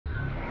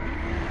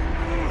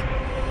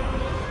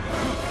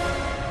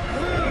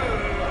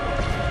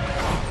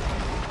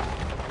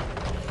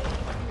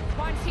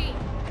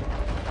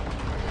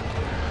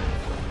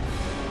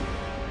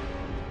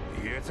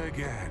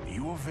again,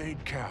 you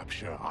evade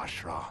capture,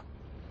 Ashrah.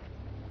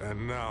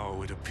 And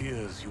now it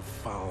appears you've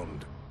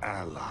found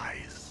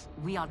allies.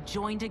 We are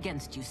joined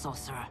against you,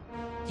 sorcerer.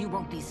 You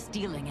won't be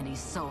stealing any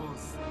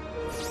souls.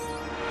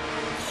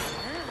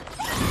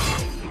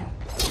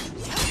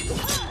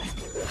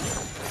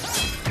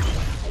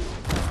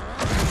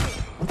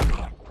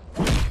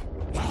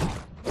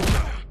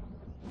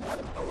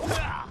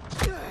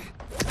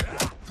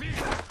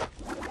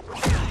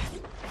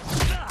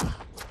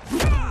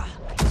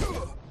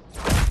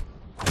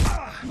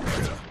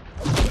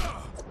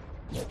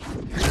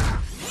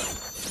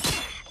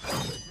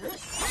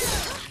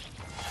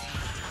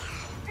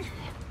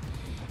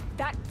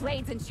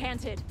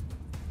 Enchanted.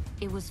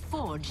 It was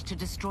forged to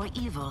destroy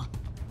evil.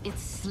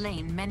 It's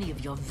slain many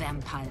of your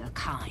vampire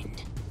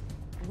kind.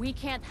 We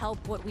can't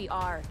help what we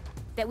are.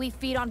 That we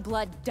feed on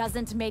blood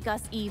doesn't make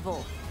us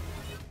evil.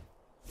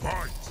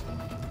 Fight!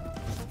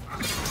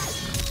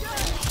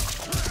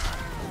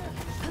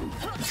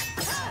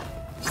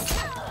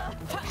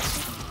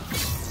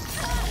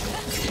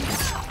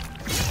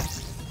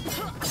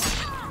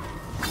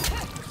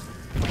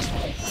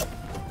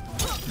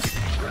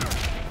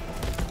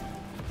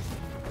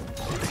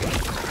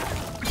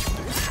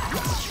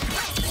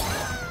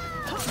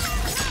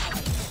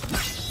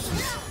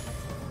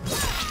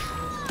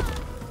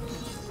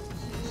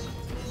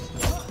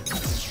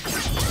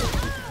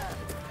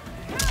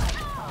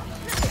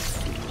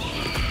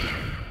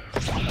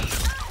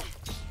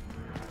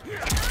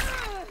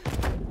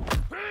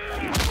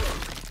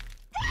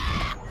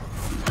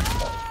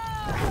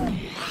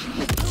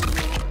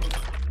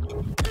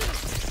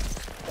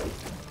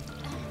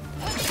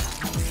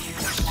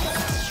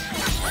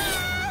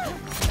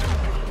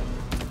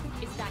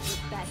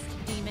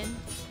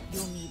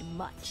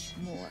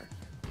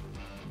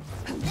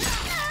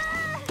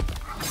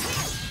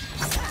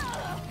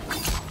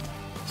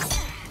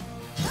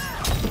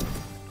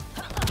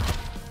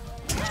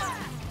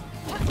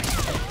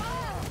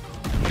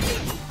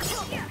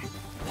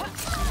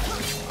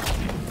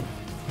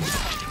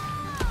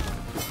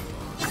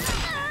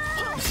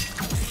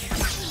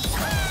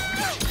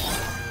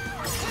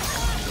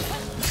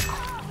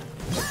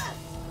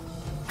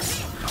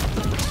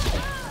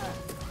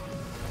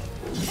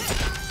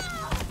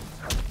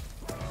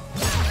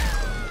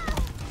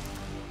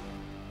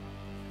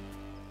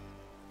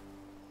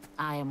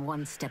 I am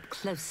one step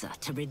closer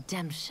to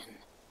redemption.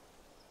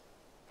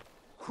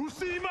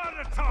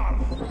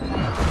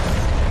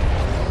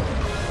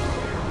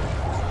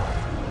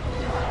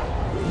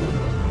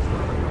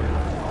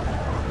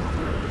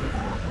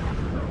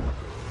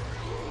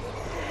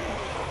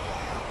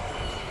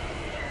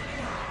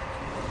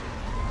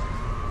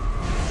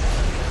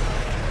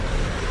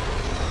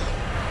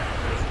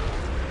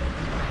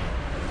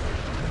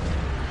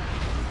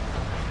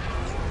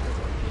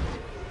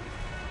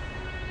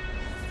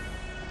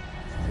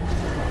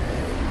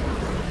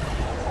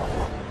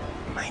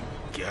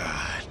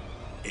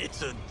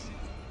 It's a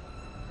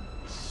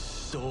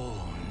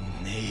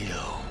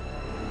tornado.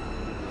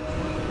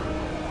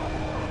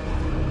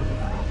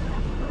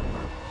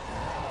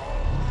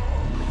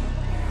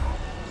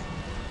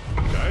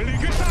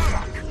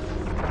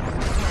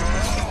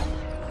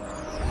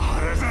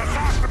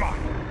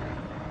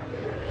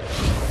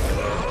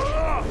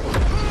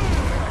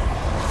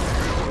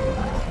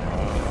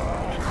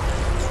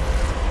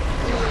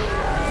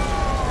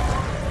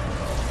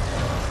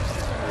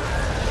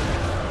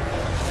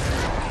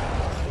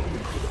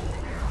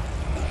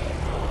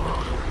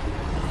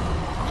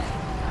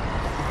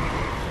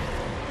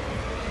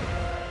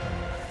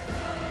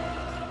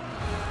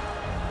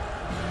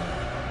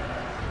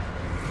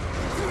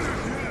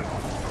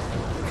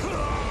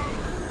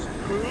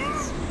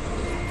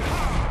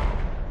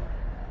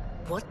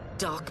 What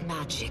dark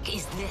magic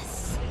is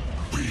this?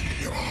 We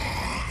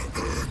are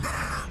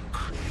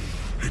Ermac,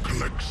 a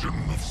collection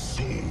of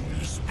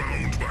souls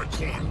bound by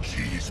Quan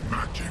Chi's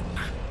magic.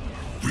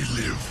 We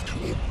live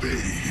to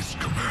obey his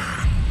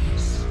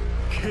commands.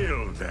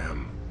 Kill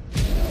them.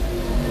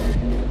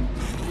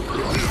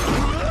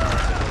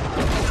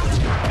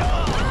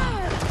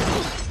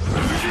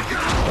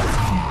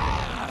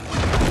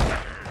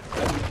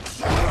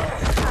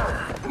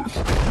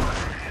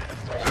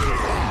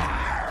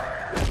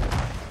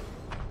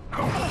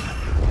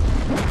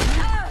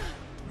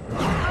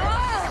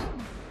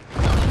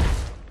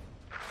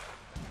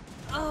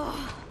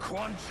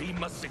 Quan Chi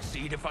must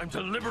succeed if I'm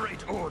to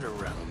liberate Order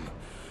Realm.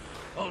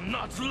 I'll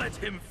not let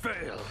him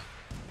fail.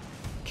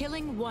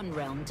 Killing one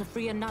realm to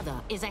free another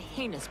is a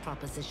heinous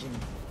proposition.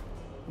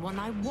 One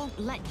I won't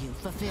let you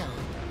fulfill.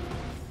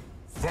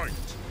 Fight!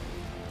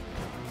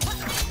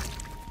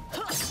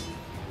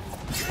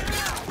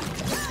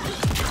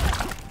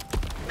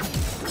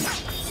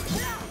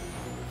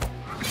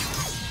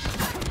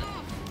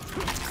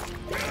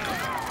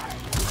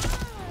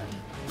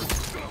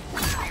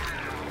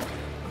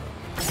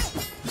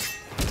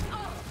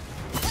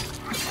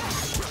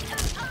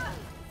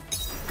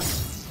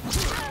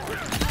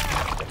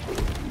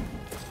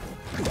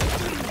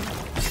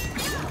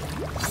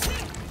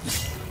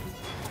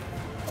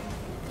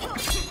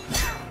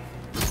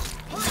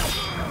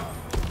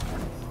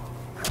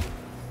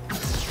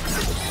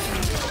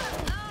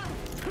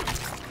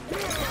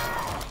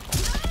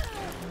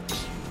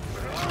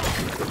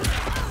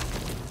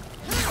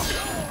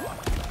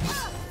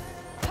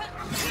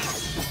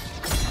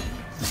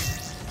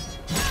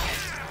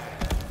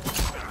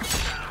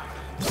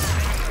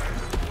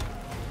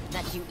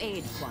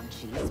 aid Quan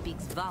Chi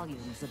speaks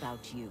volumes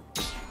about you.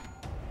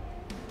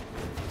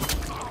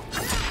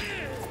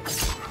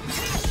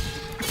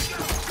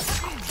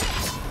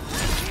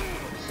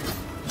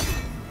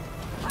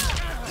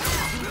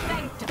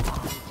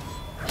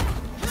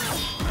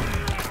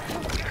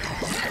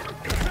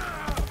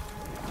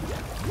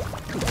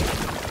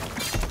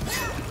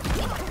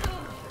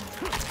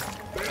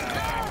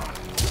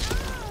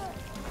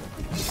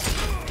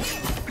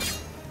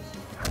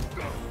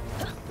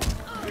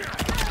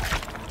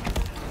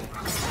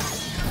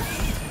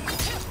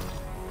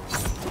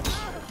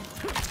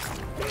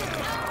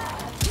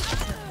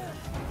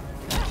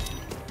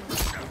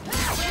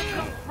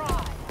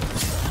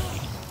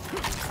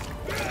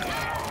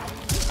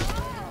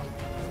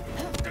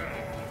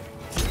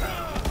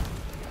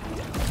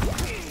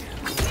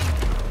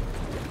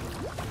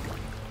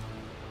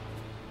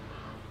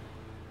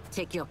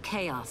 Take your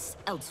chaos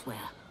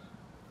elsewhere.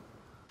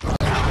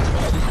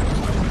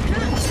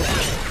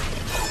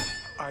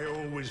 I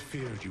always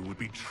feared you would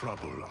be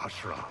trouble,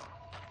 Ashrah.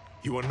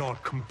 You are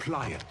not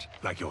compliant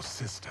like your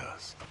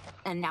sisters.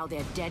 And now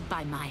they're dead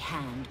by my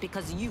hand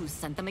because you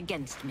sent them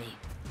against me.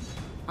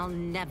 I'll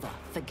never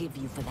forgive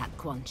you for that,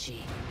 Quan Chi.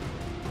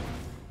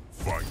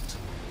 Fight.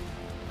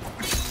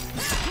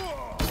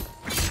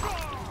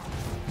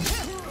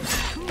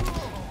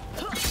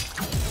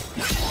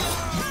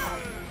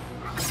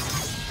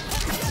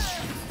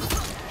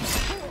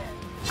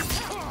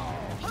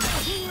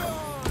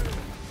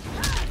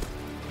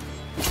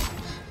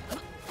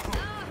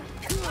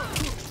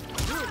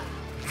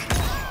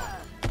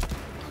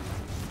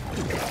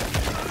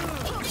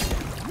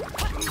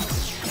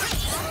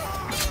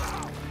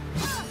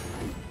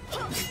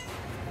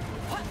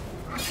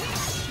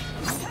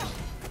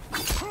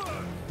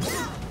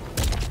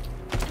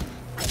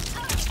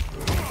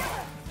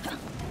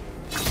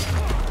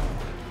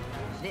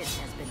 This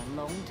has been a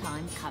long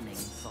time coming,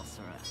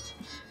 sorcerer.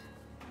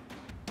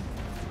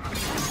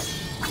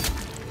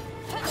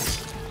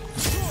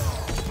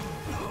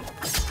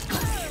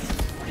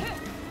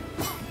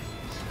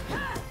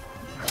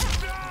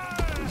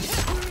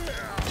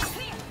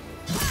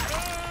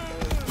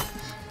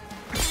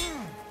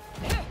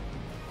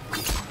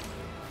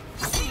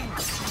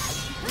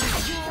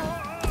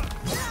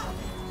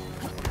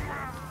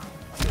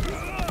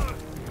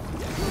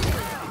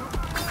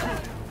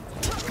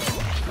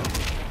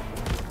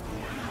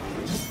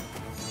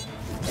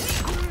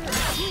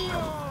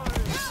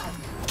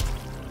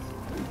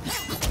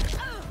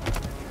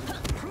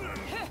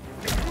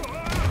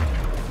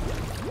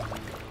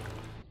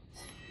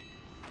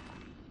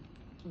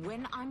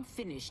 When I'm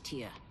finished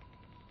here,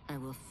 I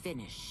will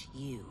finish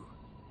you.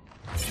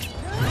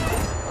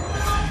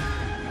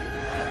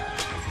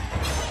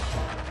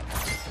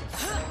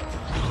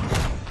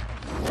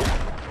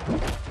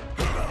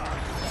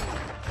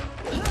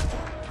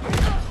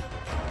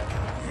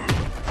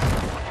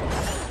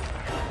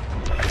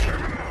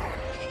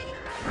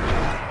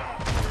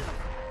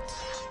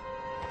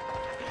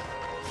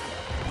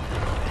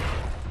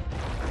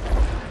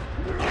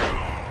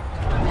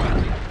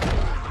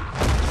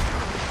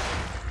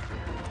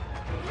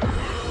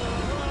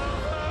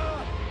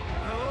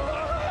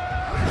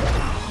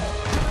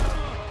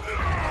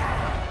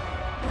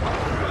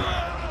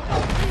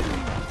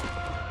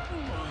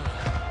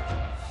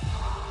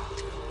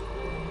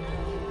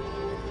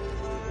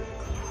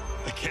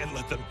 I can't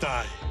let them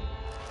die.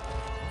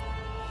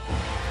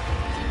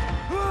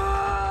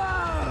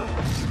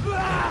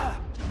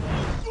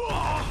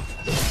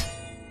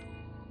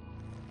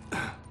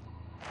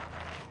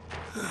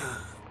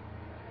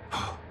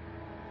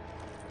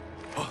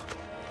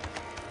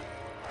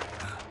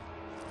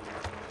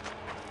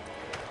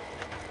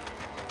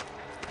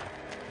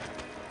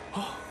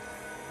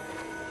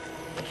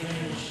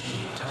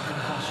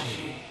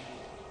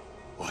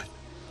 What?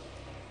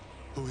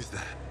 Who is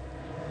that?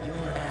 Your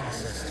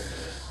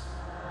ancestors,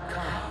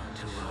 come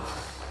to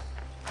us.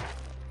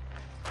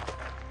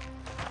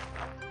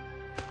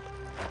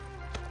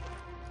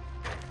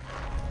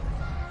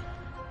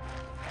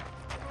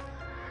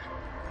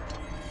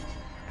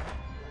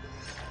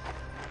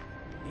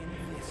 In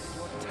this,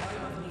 your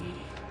time of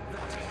need, the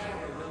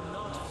terror will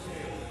not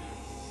fail.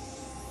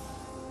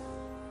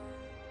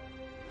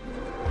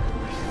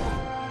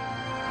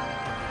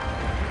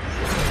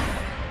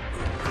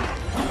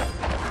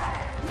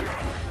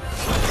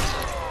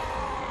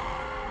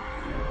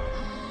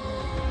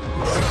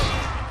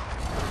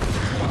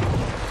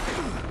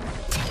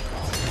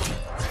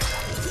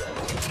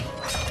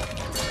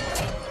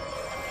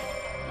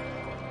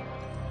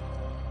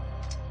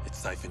 It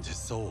siphoned his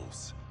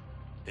souls.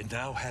 It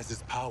now has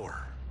his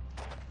power.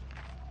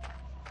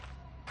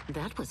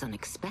 That was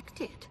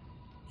unexpected.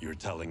 You're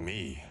telling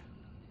me.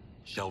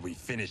 Shall we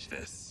finish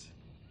this?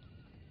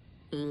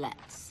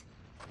 Let's.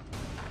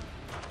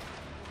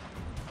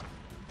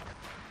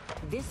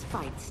 This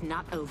fight's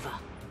not over.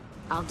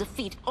 I'll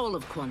defeat all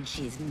of Quan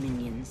Chi's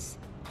minions.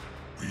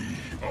 We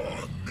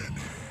are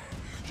many.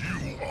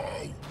 You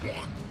are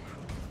one.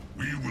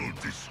 We will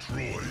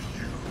destroy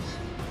you.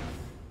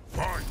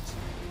 Fight!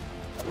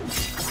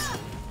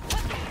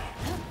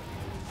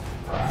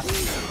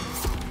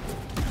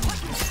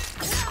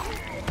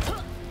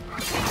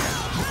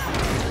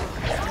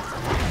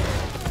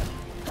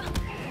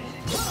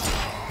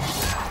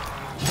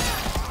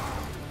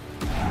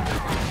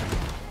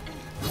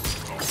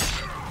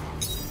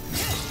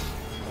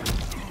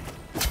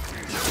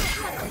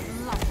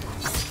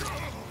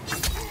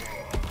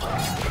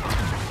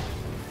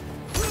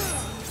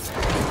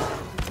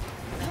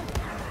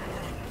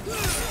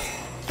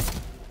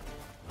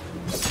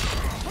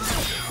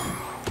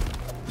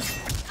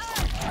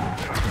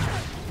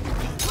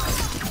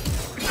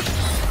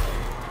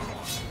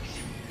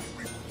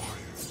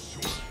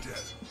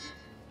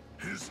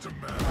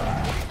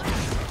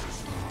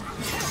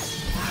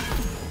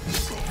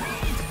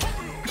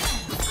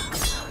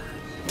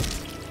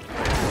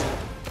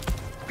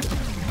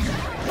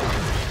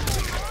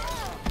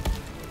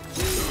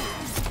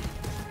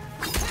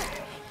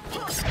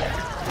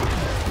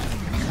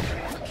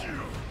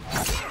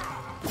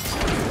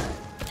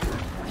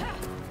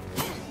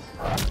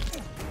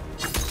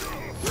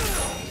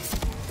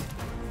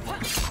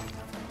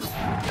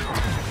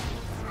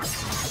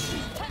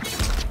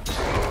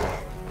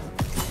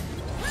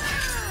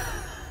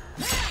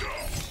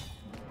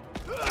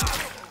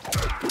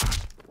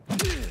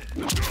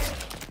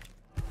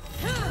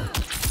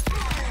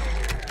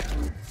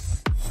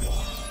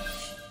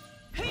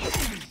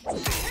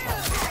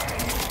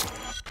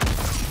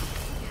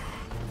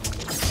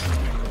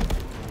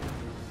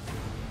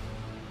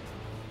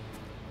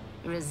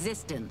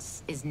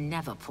 Resistance is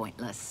never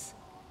pointless.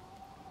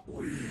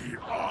 We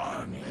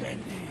are many.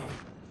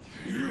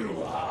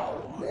 You are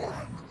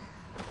one.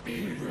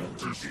 We will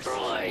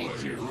destroy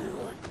you.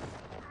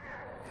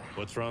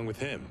 What's wrong with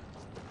him?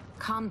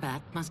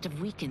 Combat must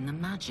have weakened the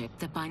magic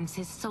that binds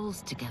his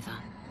souls together.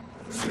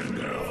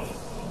 Sindel,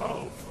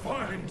 I'll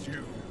find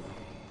you.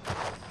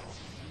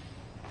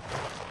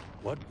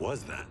 What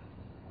was that?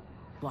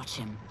 Watch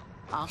him.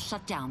 I'll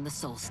shut down the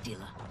Soul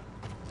Stealer.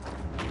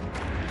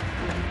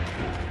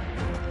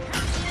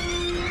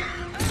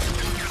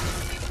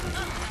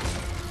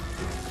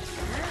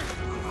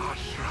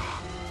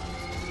 Ashrah,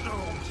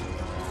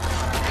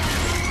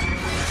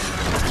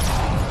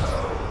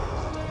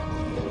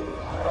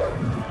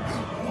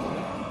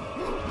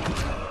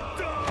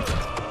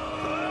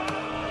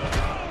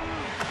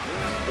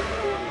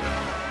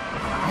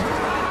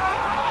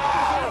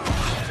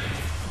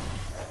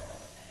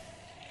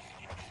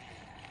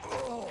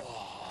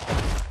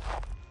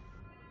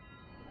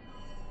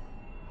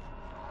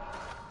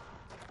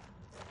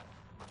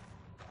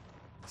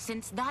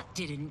 Since that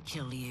didn't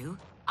kill you,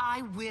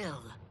 I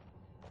will.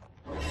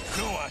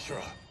 No,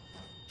 Ashrah!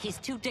 He's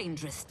too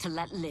dangerous to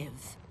let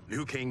live.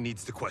 Liu Kang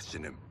needs to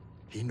question him.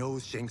 He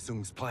knows Shang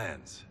Tsung's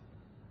plans.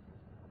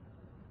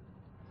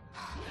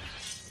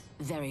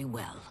 Very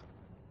well.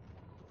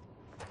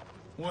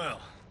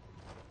 Well,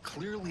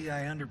 clearly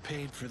I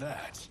underpaid for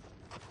that.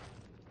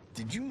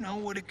 Did you know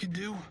what it could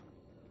do?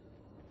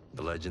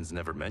 The legends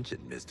never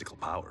mentioned mystical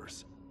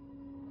powers.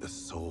 The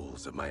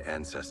souls of my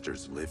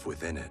ancestors live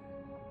within it.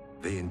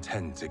 They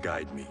intend to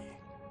guide me.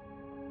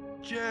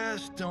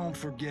 Just don't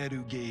forget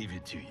who gave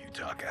it to you,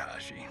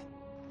 Takahashi.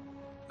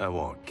 I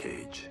won't,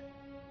 Cage.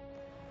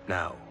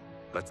 Now,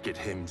 let's get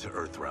him to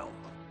Earthrealm.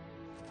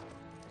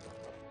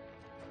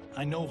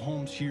 I know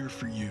home's here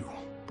for you,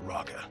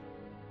 Baraka.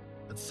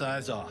 But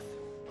size off,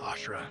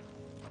 Ashrah.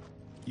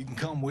 You can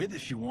come with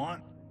if you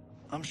want.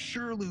 I'm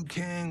sure Liu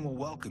Kang will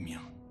welcome you.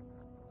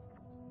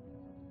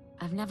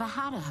 I've never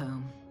had a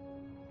home.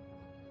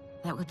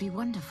 That would be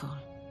wonderful.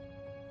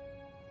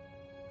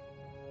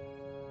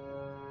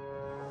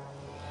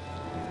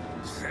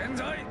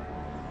 Sendai!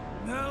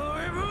 Now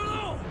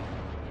everyone!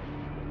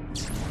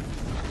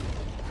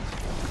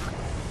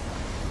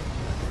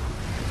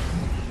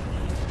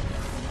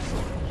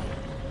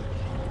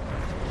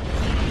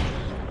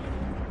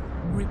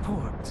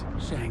 Report,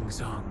 Shang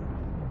Tsung.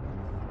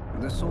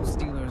 The Soul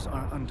Stealers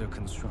are under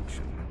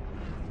construction.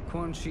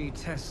 Quan Chi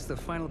tests the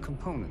final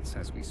components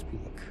as we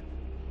speak.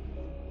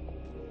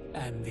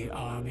 And the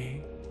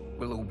army?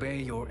 Will obey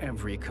your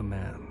every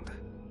command,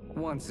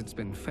 once it's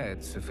been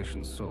fed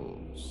sufficient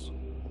souls.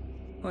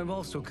 I've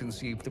also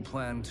conceived the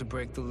plan to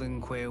break the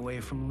Lin Kuei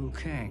away from Liu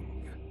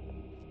Kang.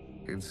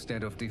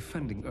 Instead of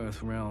defending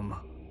Earthrealm,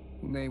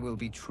 they will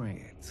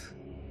betray it.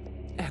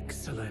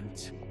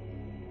 Excellent.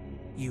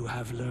 You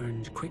have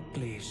learned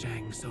quickly,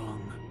 Shang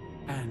Tsung.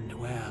 And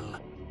well,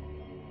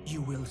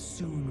 you will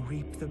soon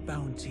reap the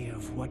bounty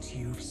of what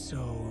you've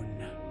sown.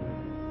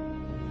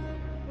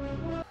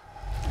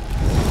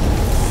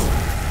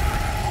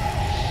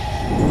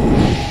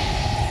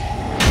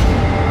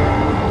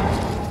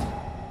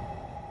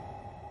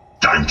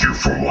 Thank you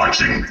for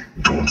watching.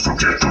 Don't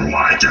forget to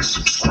like and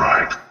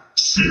subscribe.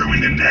 See you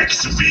in the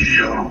next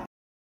video.